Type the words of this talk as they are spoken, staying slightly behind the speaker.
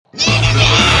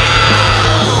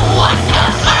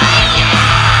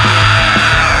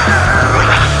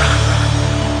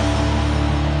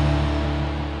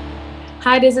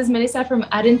Hi, this is Melissa from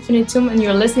Ad Infinitum, and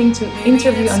you're listening to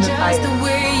Interview Under Fire.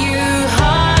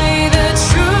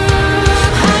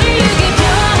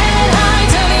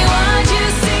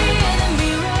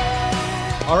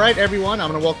 All right, everyone, I'm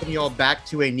going to welcome you all back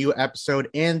to a new episode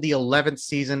in the 11th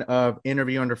season of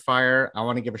Interview Under Fire. I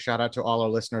want to give a shout out to all our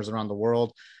listeners around the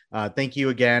world. Thank you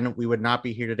again. We would not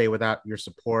be here today without your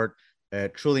support.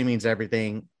 It truly means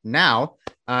everything. Now,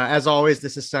 as always,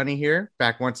 this is Sunny here,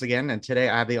 back once again. And today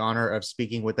I have the honor of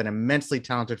speaking with an immensely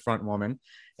talented front woman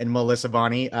in Melissa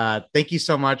Bonney. Thank you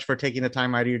so much for taking the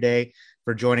time out of your day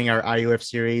for joining our IUF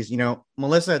series. You know,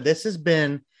 Melissa, this has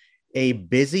been a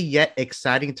busy yet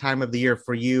exciting time of the year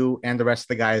for you and the rest of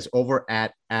the guys over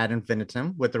at Ad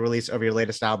Infinitum with the release of your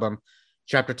latest album,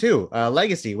 Chapter 2,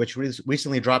 Legacy, which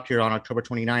recently dropped here on October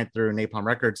 29th through Napalm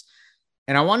Records.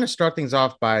 And I want to start things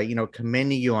off by,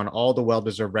 commending you on all the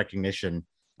well-deserved recognition.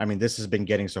 I mean, this has been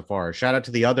getting so far. Shout out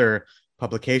to the other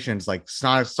publications like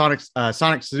Sonic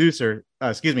Seducer,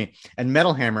 and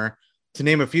Metal Hammer, to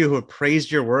name a few, who have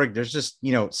praised your work. There's just,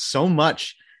 so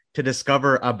much to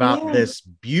discover about this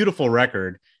beautiful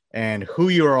record and who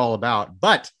you are all about.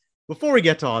 But before we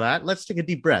get to all that, let's take a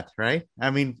deep breath, right?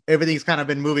 I mean, everything's kind of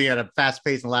been moving at a fast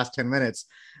pace in the last 10 minutes.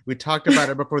 We talked about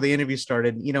it before the interview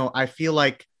started. I feel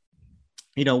like,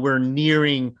 we're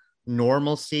nearing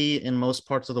normalcy in most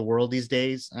parts of the world these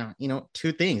days.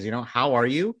 Two things, how are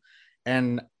you?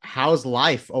 And how's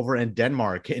life over in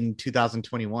Denmark in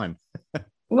 2021?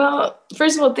 Well,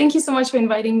 first of all, thank you so much for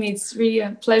inviting me. It's really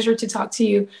a pleasure to talk to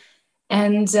you.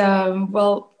 And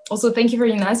also thank you for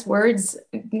your nice words.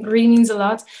 It really means a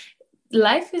lot.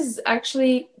 Life is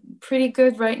actually pretty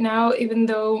good right now, even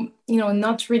though,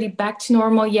 not really back to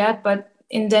normal yet. But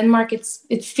in Denmark,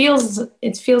 it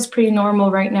feels pretty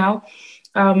normal right now,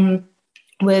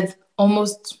 with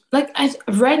almost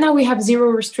right now we have zero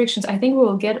restrictions. I think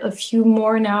we'll get a few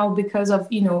more now because of,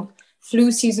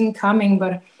 flu season coming,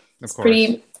 but it's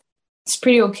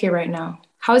pretty okay right now.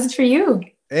 How is it for you?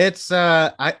 It's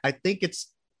I think it's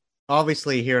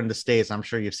obviously here in the States. I'm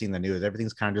sure you've seen the news.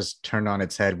 Everything's kind of just turned on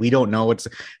its head. We don't know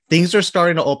things are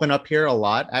starting to open up here a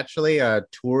lot. Actually,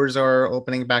 tours are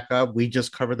opening back up. We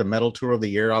just covered the metal tour of the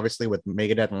year, obviously, with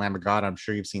Megadeth and Lamb of God. I'm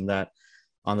sure you've seen that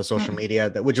on the social media,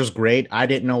 which was great. I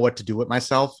didn't know what to do with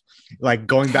myself. Like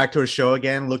going back to a show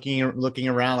again, looking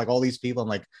around, like all these people. I'm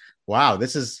like, wow,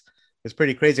 it's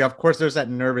pretty crazy. Of course, there's that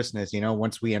nervousness,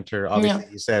 once we enter,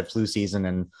 obviously, you said flu season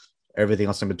and everything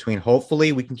else in between.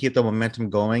 Hopefully, we can keep the momentum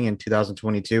going in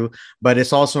 2022. But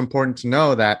it's also important to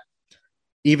know that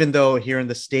even though here in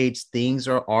the States, things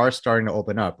are starting to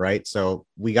open up, right? So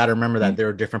we got to remember that there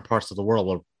are different parts of the world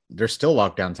where there's still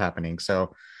lockdowns happening.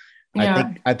 So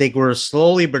I think we're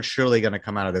slowly but surely going to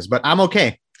come out of this. But I'm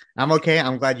okay.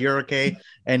 I'm glad you're okay.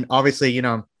 And obviously,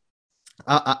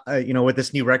 with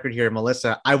this new record here,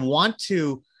 Melissa, I want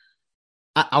to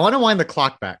wind the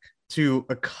clock back to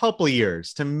a couple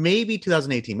years, to maybe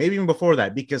 2018, maybe even before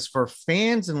that, because for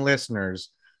fans and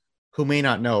listeners who may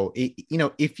not know,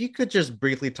 if you could just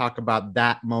briefly talk about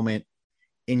that moment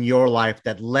in your life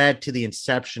that led to the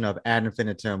inception of Ad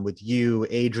Infinitum with you,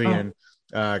 Adrian,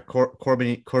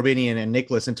 Corbinian, and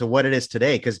Nicholas, into what it is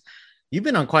today, because you've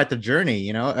been on quite the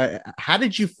journey. How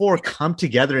did you four come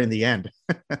together in the end?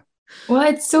 Well,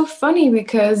 it's so funny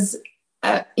because,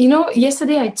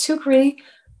 yesterday I took really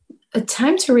a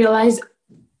time to realize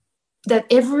that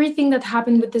everything that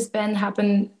happened with this band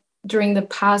happened during the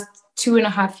past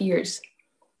 2.5 years.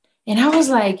 And I was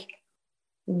like,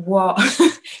 wow,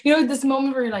 this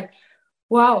moment where you're like,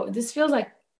 wow, this feels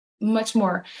like much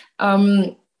more.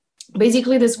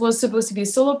 Basically, this was supposed to be a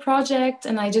solo project,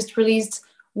 and I just released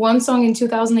one song in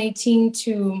 2018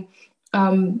 to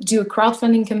do a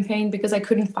crowdfunding campaign because I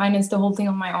couldn't finance the whole thing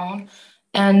on my own.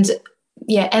 And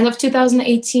end of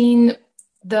 2018,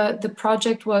 the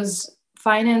project was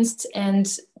financed,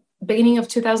 and beginning of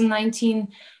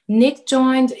 2019, Nick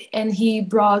joined and he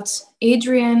brought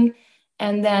Adrian.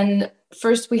 And then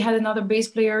first we had another bass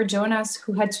player, Jonas,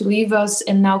 who had to leave us,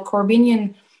 and now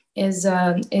Corbinian is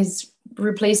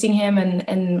replacing him.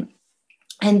 And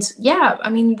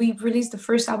we released the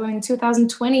first album in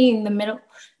 2020 in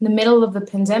the middle of the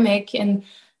pandemic. And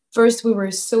first we were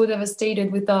so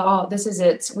devastated. We thought, oh, this is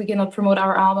it. We cannot promote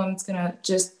our album. It's gonna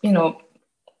just,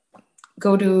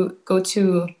 go to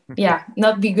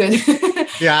not be good.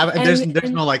 There's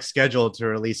no schedule to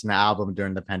release an album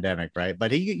during the pandemic, right?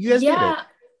 But you guys did it.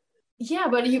 Yeah,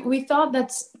 but we thought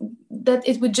that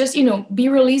it would just, be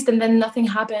released and then nothing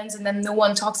happens and then no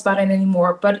one talks about it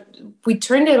anymore. But we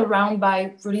turned it around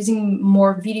by releasing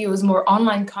more videos, more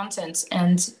online content,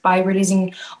 and by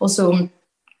releasing also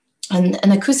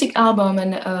an acoustic album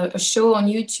and a show on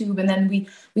YouTube, and then we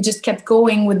just kept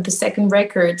going with the second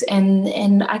record,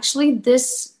 and actually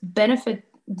this benefited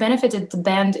the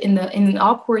band in an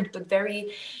awkward but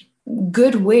very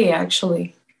good way,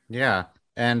 actually. Yeah.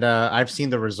 And I've seen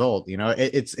the result.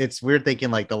 It's weird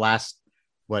thinking like the last,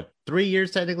 what, 3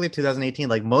 years technically, 2018,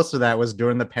 like most of that was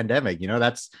during the pandemic.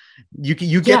 That's you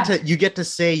get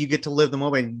to live the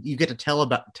moment. You get to tell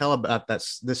about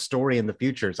this story in the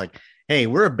future. It's like, hey,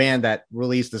 we're a band that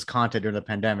released this content during the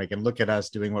pandemic, and look at us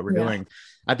doing what we're doing.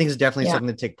 I think it's definitely something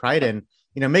to take pride in,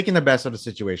 making the best of the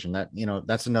situation.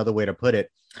 That's another way to put it.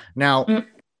 Now,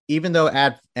 even though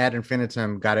Ad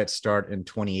Infinitum got its start in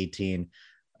 2018,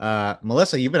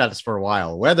 Melissa, you've been at this for a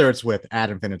while, whether it's with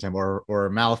Ad Infinitum or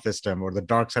Maleficum or The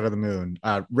Dark Side of the Moon,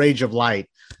 Rage of Light.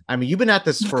 I mean, you've been at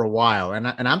this for a while, and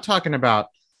I'm talking about,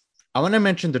 I want to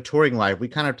mention the touring life. We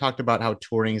kind of talked about how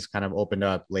touring's kind of opened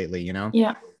up lately,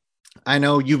 Yeah. I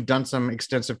know you've done some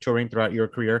extensive touring throughout your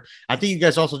career. I think you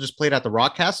guys also just played at the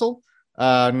Rock Castle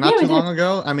not too long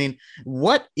ago. I mean,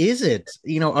 what is it,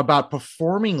 about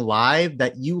performing live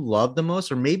that you love the most,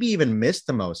 or maybe even miss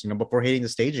the most, before hitting the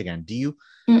stage again? Do you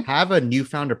have a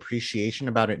newfound appreciation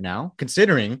about it now,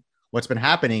 considering what's been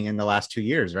happening in the last 2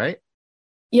 years, right?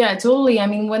 Yeah, totally. I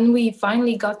mean, when we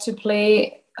finally got to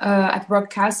play at Rock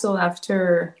Castle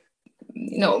after,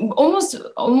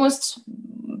 almost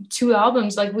 2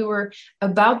 albums, like we were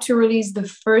about to release the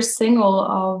first single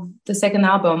of the second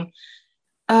album,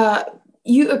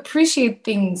 you appreciate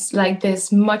things like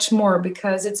this much more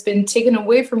because it's been taken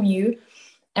away from you.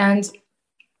 And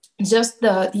just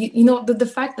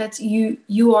the fact that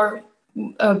you are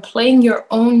playing your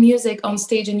own music on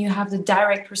stage and you have the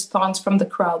direct response from the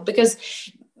crowd, because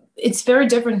it's very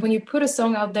different when you put a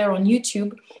song out there on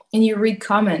YouTube and you read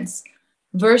comments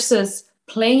versus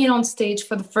playing it on stage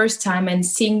for the first time and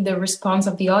seeing the response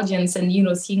of the audience and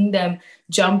seeing them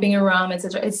jumping around,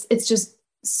 etc. It's just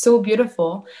so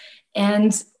beautiful.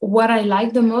 And what I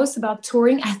like the most about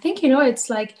touring, I think it's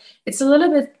a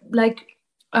little bit like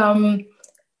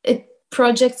it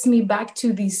projects me back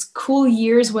to these cool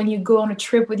years when you go on a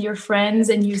trip with your friends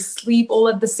and you sleep all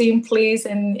at the same place,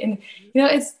 and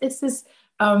it's this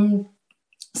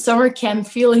summer camp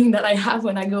feeling that I have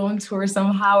when I go on tour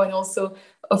somehow, and also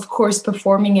of course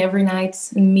performing every night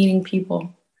and meeting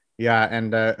people. Yeah,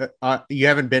 and you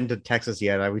haven't been to Texas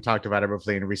yet. We talked about it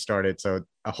before and restarted. So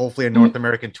hopefully a North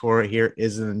American tour here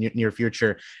is in the near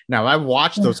future. Now, I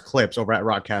watched those clips over at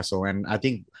Rock Castle, and I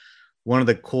think one of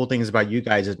the cool things about you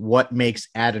guys is what makes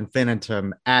Ad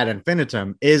Infinitum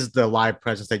is the live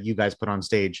presence that you guys put on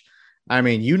stage. I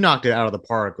mean, you knocked it out of the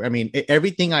park. I mean,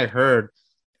 everything I heard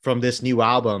from this new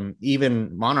album,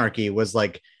 even Monarchy, was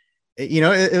like, it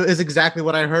is exactly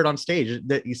what I heard on stage.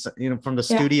 That from the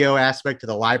studio aspect to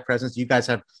the live presence, you guys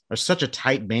are such a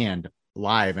tight band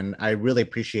live, and I really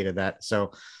appreciated that.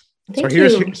 So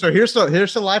here's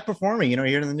the live performing,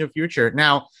 here in the near future.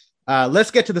 Now,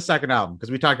 let's get to the second album, because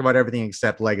we talked about everything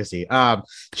except Legacy.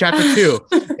 Chapter 2,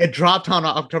 it dropped on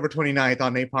October 29th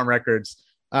on Napalm Records.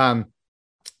 I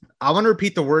want to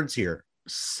repeat the words here.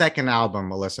 Second album,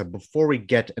 Melissa, before we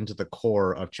get into the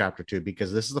core of Chapter 2,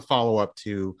 because this is the follow-up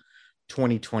to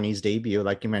 2020's debut,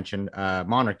 like you mentioned,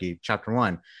 Monarchy, Chapter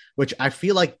 1, which I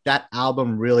feel like that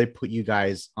album really put you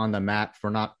guys on the map for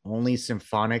not only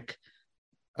symphonic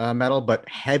metal, but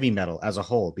heavy metal as a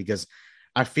whole, because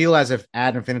I feel as if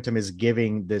Ad Infinitum is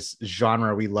giving this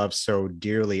genre we love so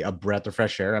dearly a breath of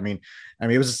fresh air. I mean,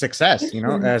 it was a success,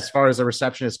 as far as the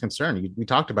reception is concerned. We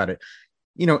talked about it.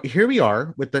 Here we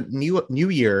are with the new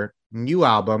year, new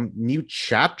album, new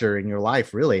chapter in your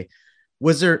life, really.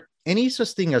 Was there any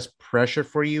such thing as pressure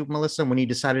for you, Melissa, when you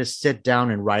decided to sit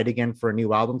down and write again for a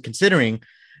new album, considering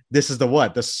this is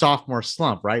the sophomore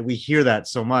slump, right? We hear that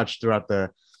so much throughout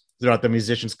the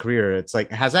musician's career. It's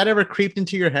like, has that ever creeped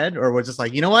into your head, or was it just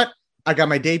like, you know what? I got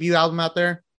my debut album out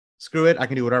there. Screw it. I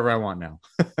can do whatever I want now.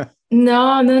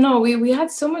 No. We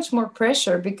had so much more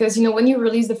pressure because, when you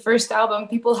release the first album,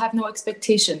 people have no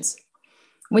expectations.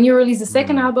 When you release the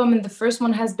second album and the first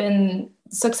one has been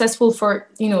successful for,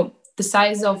 the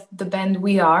size of the band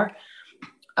we are,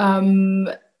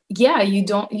 you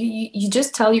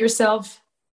just tell yourself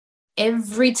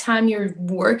every time you're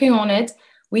working on it,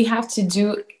 we have to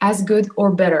do as good or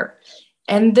better.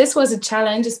 And this was a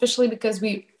challenge, especially because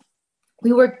we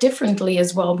work differently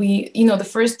as well. The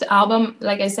first album,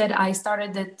 like I said, I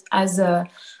started it as a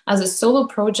solo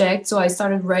project. So I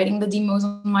started writing the demos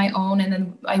on my own, and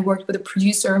then I worked with a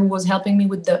producer who was helping me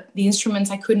with the instruments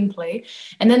I couldn't play.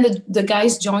 And then the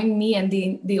guys joined me, and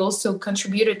they also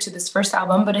contributed to this first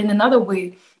album, but in another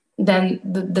way than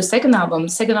the second album.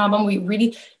 Second album, we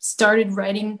really started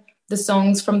writing the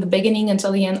songs from the beginning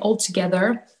until the end all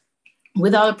together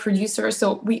without a producer.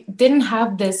 So we didn't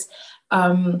have this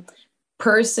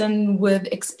person with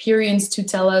experience to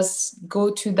tell us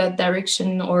go to that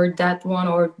direction or that one,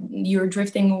 or you're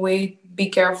drifting away, be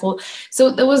careful. So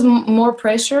there was more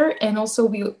pressure. And also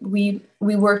we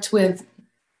worked with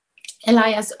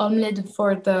Elias Olmlid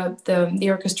for the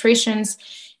orchestrations,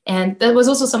 and that was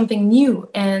also something new.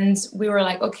 And we were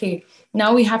like, okay,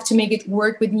 now we have to make it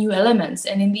work with new elements.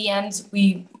 And in the end,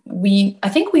 I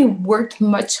think we worked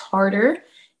much harder,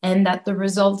 and that the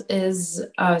result is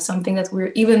something that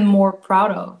we're even more proud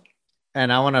of.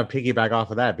 And I want to piggyback off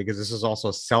of that because this is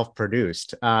also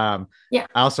self-produced. Yeah.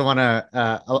 I also want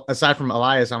to, aside from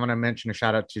Elias, I want to mention a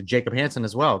shout out to Jacob Hansen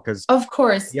as well. Because of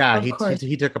course,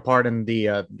 he took a part in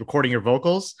the recording your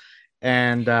vocals.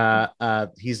 And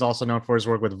he's also known for his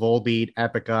work with Volbeat,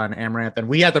 Epica, and Amaranth. And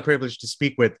we had the privilege to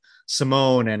speak with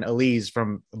Simone and Elise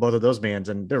from both of those bands,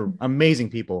 and they're amazing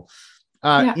people.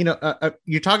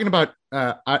 You're talking about,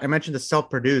 I mentioned the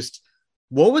self-produced.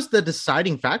 What was the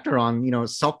deciding factor on,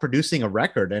 self-producing a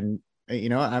record? And,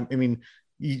 I mean,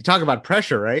 you talk about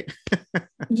pressure, right?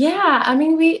 Yeah. I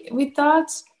mean, we thought,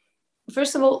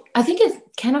 first of all, I think it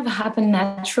kind of happened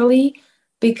naturally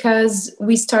because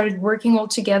we started working all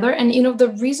together. And, the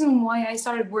reason why I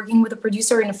started working with a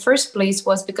producer in the first place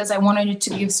was because I wanted it to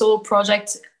be a solo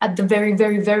project at the very,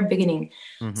 very, very beginning.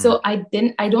 Mm-hmm. So I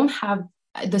don't have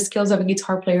the skills of a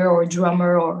guitar player or a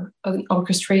drummer or an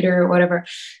orchestrator or whatever.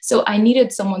 So I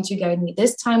needed someone to guide me.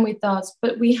 This time we thought,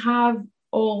 but we have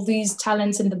all these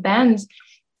talents in the band.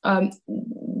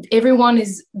 Everyone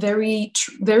is very,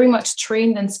 very much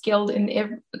trained and skilled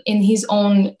in his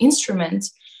own instrument.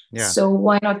 Yeah. So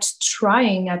why not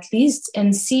trying at least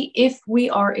and see if we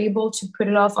are able to put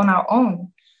it off on our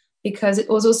own? Because it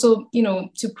was also,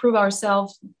 to prove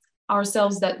ourselves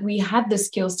that we had the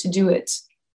skills to do it.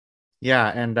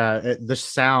 Yeah, and the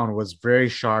sound was very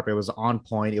sharp. It was on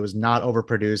point. It was not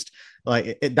overproduced.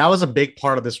 That was a big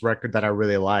part of this record that I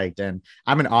really liked. And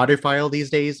I'm an audiophile these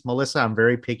days, Melissa. I'm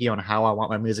very picky on how I want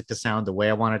my music to sound, the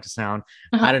way I want it to sound.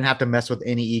 Uh-huh. I didn't have to mess with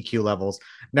any EQ levels.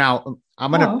 Now,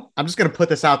 I'm just gonna put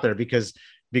this out there because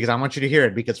I want you to hear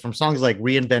it. Because from songs like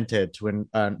Reinvented to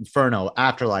Inferno,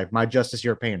 Afterlife, My Justice,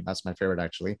 Your Pain, that's my favorite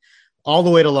actually, all the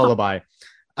way to Lullaby.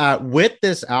 With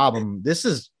this album, this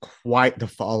is quite the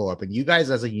follow-up, and you guys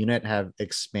as a unit have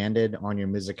expanded on your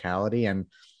musicality. And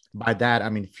by that, I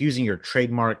mean fusing your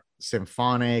trademark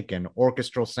symphonic and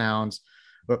orchestral sounds.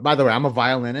 But by the way, I'm a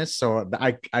violinist, so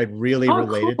I really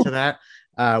related to that.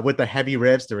 With the heavy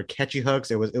riffs, there were catchy hooks.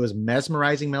 It was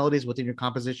mesmerizing melodies within your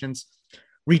compositions,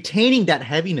 retaining that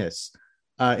heaviness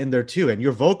in there too, and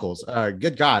your vocals.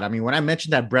 Good God, I mean, when I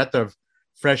mentioned that breath of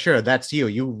fresh air, that's you.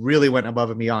 You really went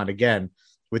above and beyond again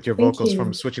with your vocals,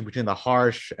 from switching between the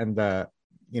harsh and the,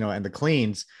 and the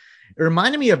cleans. It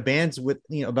reminded me of bands with,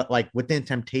 about like Within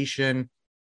Temptation,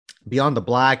 Beyond the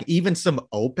Black, even some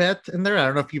Opeth in there. I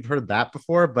don't know if you've heard that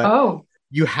before, but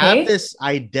you have this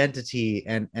identity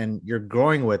and you're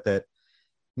growing with it.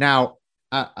 Now,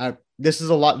 this is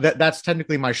a lot. That's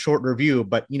technically my short review,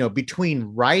 but between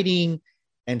writing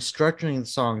and structuring the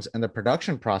songs and the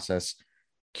production process,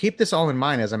 keep this all in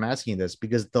mind as I'm asking this,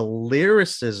 because the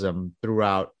lyricism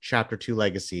throughout Chapter 2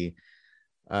 Legacy,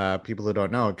 people who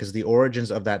don't know, because the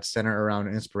origins of that center around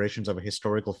inspirations of a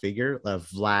historical figure, of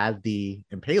Vlad the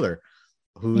Impaler,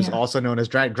 who's also known as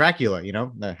Dracula.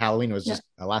 Halloween was just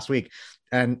last week,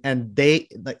 and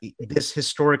this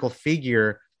historical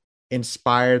figure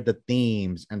inspired the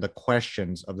themes and the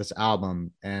questions of this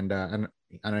album. And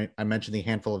I mentioned the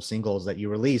handful of singles that you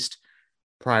released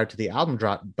prior to the album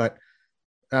drop, but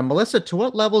Melissa, to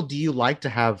what level do you like to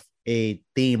have a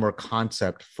theme or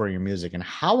concept for your music, and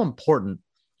how important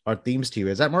are themes to you?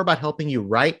 Is that more about helping you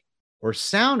write or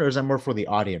sound, or is that more for the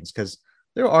audience? Because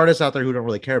there are artists out there who don't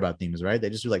really care about themes, right? They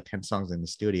just do like 10 songs in the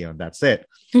studio and that's it.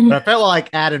 Mm-hmm. But I felt like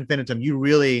Ad Infinitum, you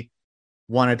really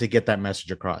wanted to get that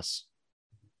message across.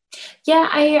 Yeah,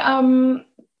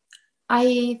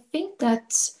 I think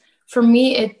that for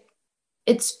me,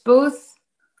 it's both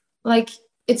like,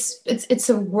 it's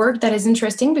a work that is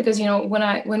interesting because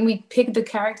when we pick the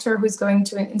character who's going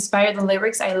to inspire the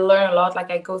lyrics, I learn a lot.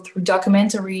 Like I go through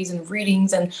documentaries and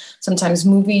readings and sometimes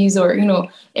movies, or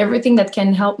everything that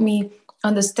can help me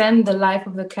understand the life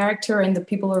of the character and the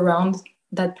people around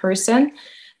that person.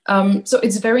 So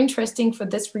it's very interesting for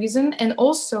this reason. And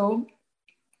also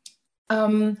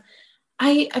I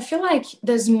feel like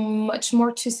there's much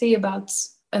more to say about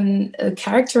a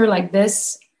character like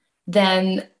this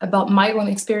than about my own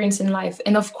experience in life.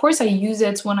 And of course I use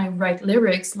it when I write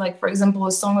lyrics, like for example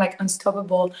a song like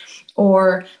Unstoppable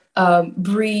or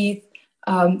Breathe,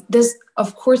 there's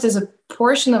of course there's a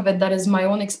portion of it that is my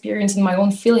own experience and my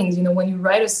own feelings. You know, when you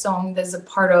write a song, there's a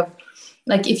part of,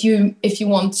 like, if you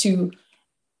want to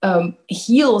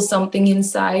heal something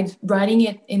inside, writing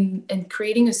it in and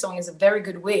creating a song is a very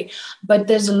good way. But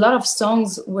there's a lot of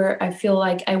songs where I feel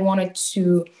like I wanted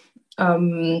to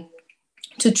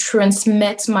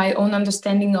transmit my own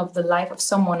understanding of the life of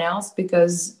someone else,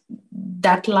 because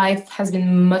that life has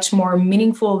been much more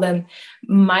meaningful than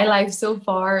my life so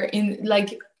far, in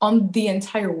like on the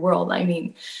entire world, I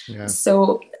mean. Yeah.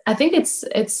 So I think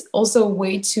it's also a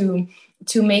way to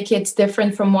make it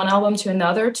different from one album to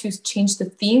another, to change the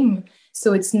theme,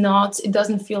 so it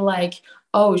doesn't feel like,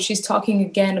 oh, she's talking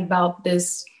again about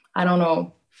this, I don't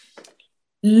know,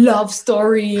 love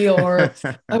story or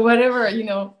whatever, you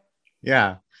know.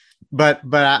 Yeah, but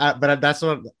that's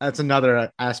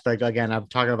another aspect. Again, I'm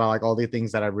talking about like all the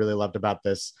things that I really loved about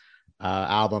this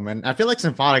album, and I feel like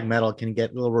symphonic metal can get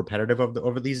a little repetitive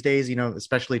over these days, you know,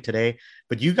 especially today.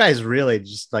 But you guys really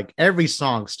just, like, every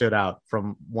song stood out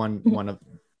from one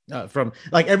of from,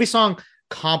 like, every song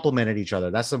complemented each other.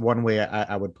 That's the one way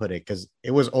I would put it, because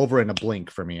it was over in a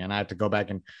blink for me, and I had to go back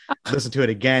and listen to it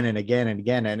again and again and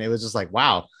again, and it was just like,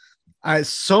 wow.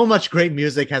 So much great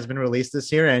music has been released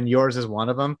this year, and yours is one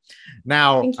of them.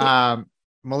 Now,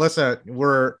 Melissa,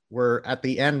 we're at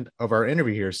the end of our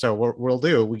interview here, so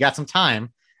we got some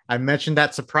time. I mentioned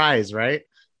that surprise, right?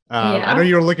 I know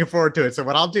you're looking forward to it. So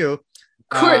what I'll do, of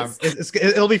course,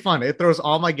 it'll be fun. It throws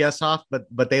all my guests off,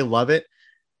 but they love it.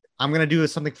 I'm gonna do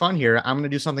something fun here. I'm gonna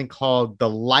do something called the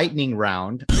lightning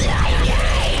round. All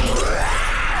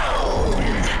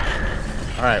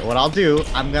right, what I'll do,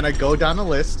 I'm gonna go down the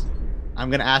list. I'm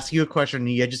going to ask you a question,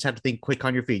 and you just have to think quick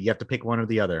on your feet. You have to pick one or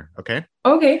the other. Okay.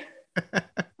 Okay.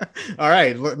 All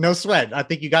right. No sweat. I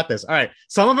think you got this. All right.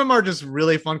 Some of them are just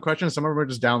really fun questions. Some of them are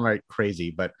just downright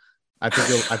crazy, but I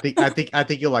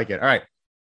think you'll like it. All right.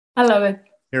 I love it.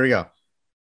 Here we go.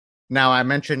 Now, I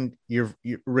mentioned you're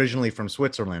originally from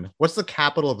Switzerland. What's the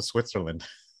capital of Switzerland?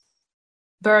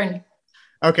 Bern.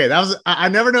 Okay. I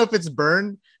never know if it's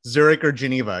Bern, Zurich, or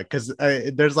Geneva, because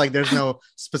there's no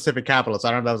specific capital, so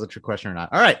I don't know if that was a trick question or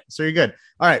not. All right, so you're good.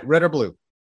 All right, red or blue?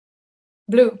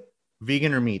 Blue.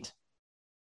 Vegan or meat?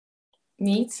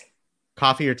 Meat.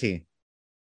 Coffee or tea?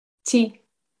 Tea.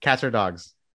 Cats or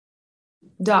dogs?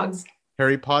 Dogs.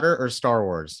 Harry Potter or Star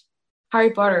Wars?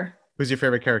 Harry Potter. Who's your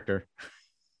favorite character?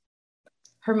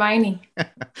 Hermione.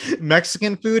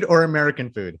 Mexican food or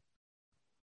American food?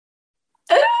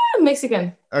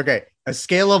 Mexican. Okay, a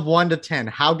scale of 1 to 10,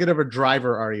 how good of a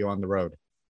driver are you on the road?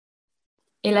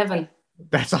 11.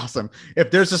 That's awesome.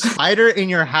 If there's a spider in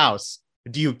your house,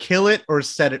 do you kill it or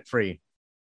set it free?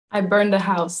 I burned the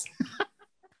house.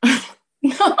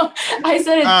 No, I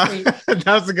said it's free.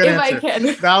 That was a good answer. If I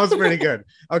can. That was pretty good.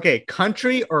 Okay,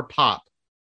 country or pop?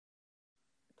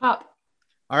 Pop.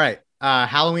 All right,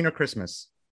 Halloween or Christmas?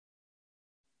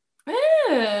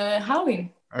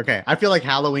 Halloween. Okay, I feel like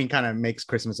Halloween kind of makes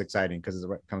Christmas exciting because it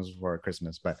comes before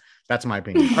Christmas, but that's my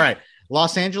opinion. All right,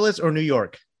 Los Angeles or New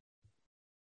York?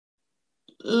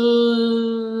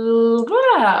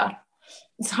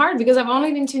 It's hard because I've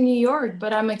only been to New York,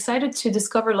 but I'm excited to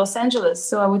discover Los Angeles,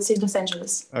 so I would say Los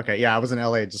Angeles. Okay, yeah, I was in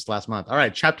LA just last month. All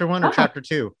right, chapter 1 or chapter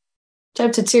 2?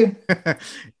 Chapter 2.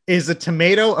 Is a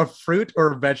tomato a fruit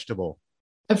or a vegetable?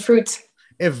 A fruit.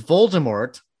 If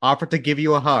Voldemort offered to give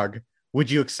you a hug, would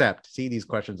you accept? See, these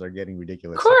questions are getting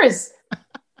ridiculous. Of course.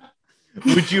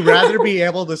 Would you rather be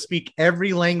able to speak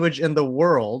every language in the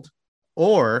world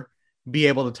or be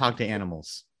able to talk to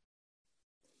animals?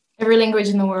 Every language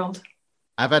in the world.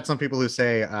 I've had some people who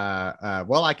say,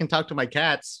 well, I can talk to my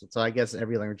cats, so I guess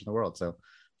every language in the world. So,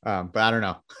 but I don't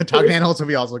know. Talking to animals would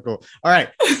be also cool. All right.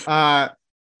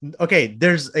 Okay,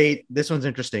 this one's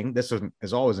interesting. This one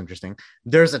is always interesting.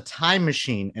 There's a time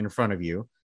machine in front of you.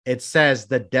 It says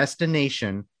the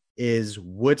destination is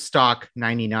Woodstock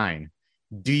 99.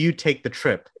 Do you take the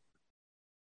trip?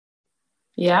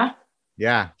 Yeah.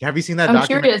 Yeah. Have you seen that? I'm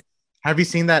curious. Have you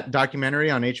seen that documentary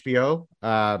on HBO?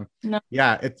 No.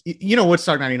 Yeah. It's,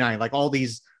 Woodstock 99, like all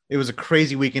these, it was a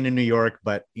crazy weekend in New York,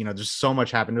 but there's so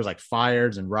much happened. There's like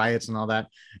fires and riots and all that.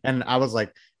 And I was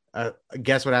like,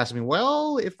 guess what asked me,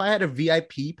 well, if I had a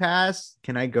VIP pass,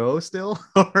 can I go still?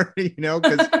 Or,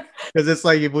 because it's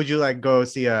like, would you like go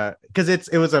see because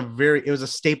it was a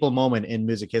staple moment in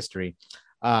music history.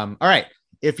 All right.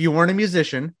 If you weren't a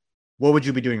musician, what would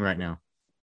you be doing right now?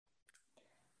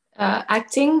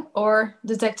 Acting or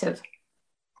detective.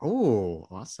 Oh,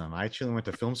 awesome. I actually went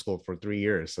to film school for 3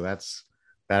 years. So that's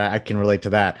I can relate to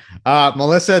that.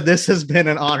 Melissa, this has been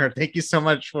an honor. Thank you so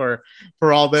much for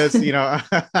all this. You know,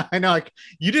 I know like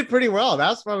you did pretty well.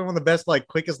 That's probably one of the best, like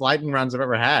quickest lightning rounds I've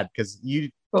ever had because you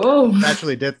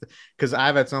actually did. Because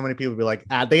I've had so many people be like,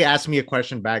 they ask me a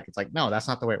question back. It's like, no, that's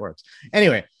not the way it works.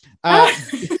 Anyway,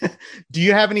 do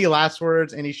you have any last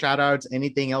words, any shout outs,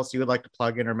 anything else you would like to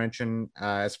plug in or mention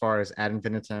as far as Ad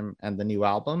Infinitum and the new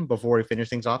album before we finish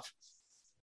things off?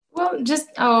 Well, just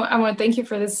I want to thank you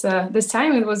for this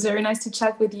time. It was very nice to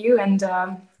chat with you, and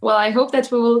well, I hope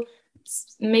that we will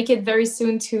make it very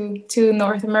soon to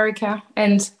North America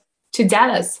and to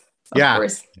Dallas. Of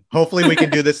course. Hopefully we can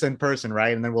do this in person,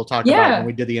 right? And then we'll talk about when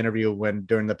we did the interview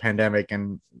during the pandemic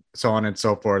and so on and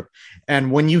so forth. And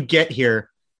when you get here,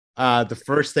 the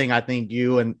first thing I think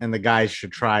you and the guys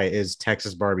should try is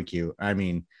Texas barbecue. I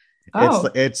mean,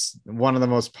 it's one of the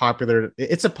most popular.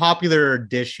 It's a popular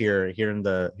dish here in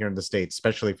the States,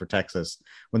 especially for Texas.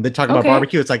 When they talk about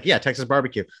barbecue, it's like, yeah, Texas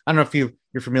barbecue. I don't know if you're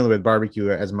familiar with barbecue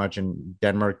as much in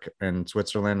Denmark and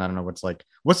Switzerland. I don't know what's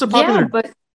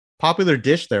the popular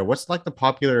dish there. What's like the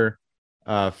popular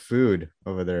food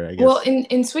over there, I guess? Well,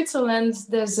 in Switzerland,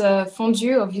 there's a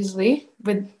fondue, obviously,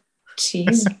 with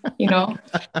cheese, you know,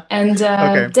 and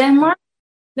Denmark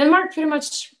pretty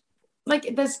much. Like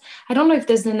I don't know if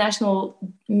there's the national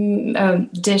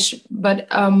dish, but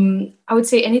I would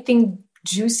say anything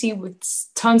juicy with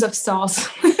tons of sauce.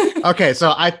 Okay,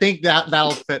 so I think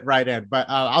that'll fit right in. But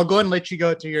I'll go ahead and let you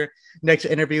go to your next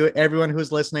interview. Everyone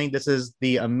who's listening, this is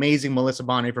the amazing Melissa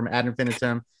Bonney from Ad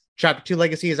Infinitum. Chapter 2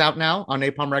 Legacy is out now on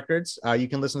Napalm Records. You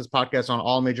can listen to this podcast on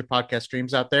all major podcast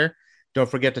streams out there. Don't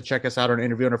forget to check us out on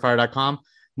interviewunderfire.com.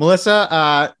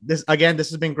 Melissa, this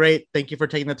has been great. Thank you for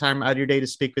taking the time out of your day to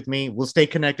speak with me. We'll stay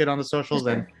connected on the socials,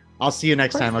 and I'll see you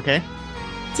next time, okay?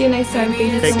 See you next time.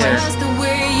 Thank you Take so care.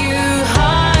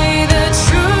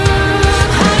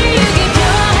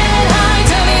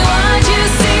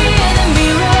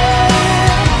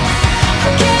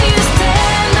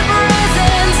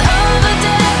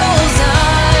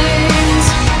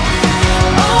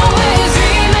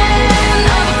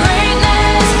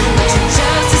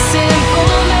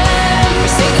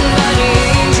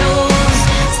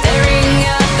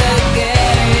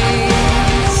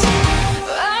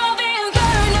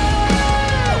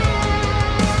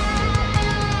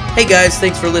 Hey guys,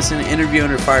 thanks for listening to Interview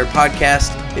Under Fire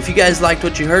podcast. If you guys liked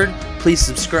what you heard, please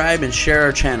subscribe and share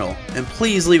our channel. And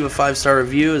please leave a 5-star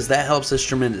review as that helps us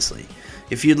tremendously.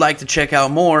 If you'd like to check out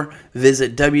more,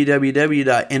 visit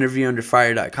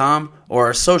www.interviewunderfire.com or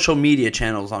our social media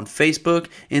channels on Facebook,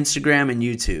 Instagram, and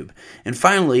YouTube. And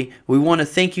finally, we want to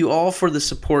thank you all for the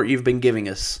support you've been giving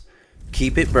us.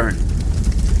 Keep it burning.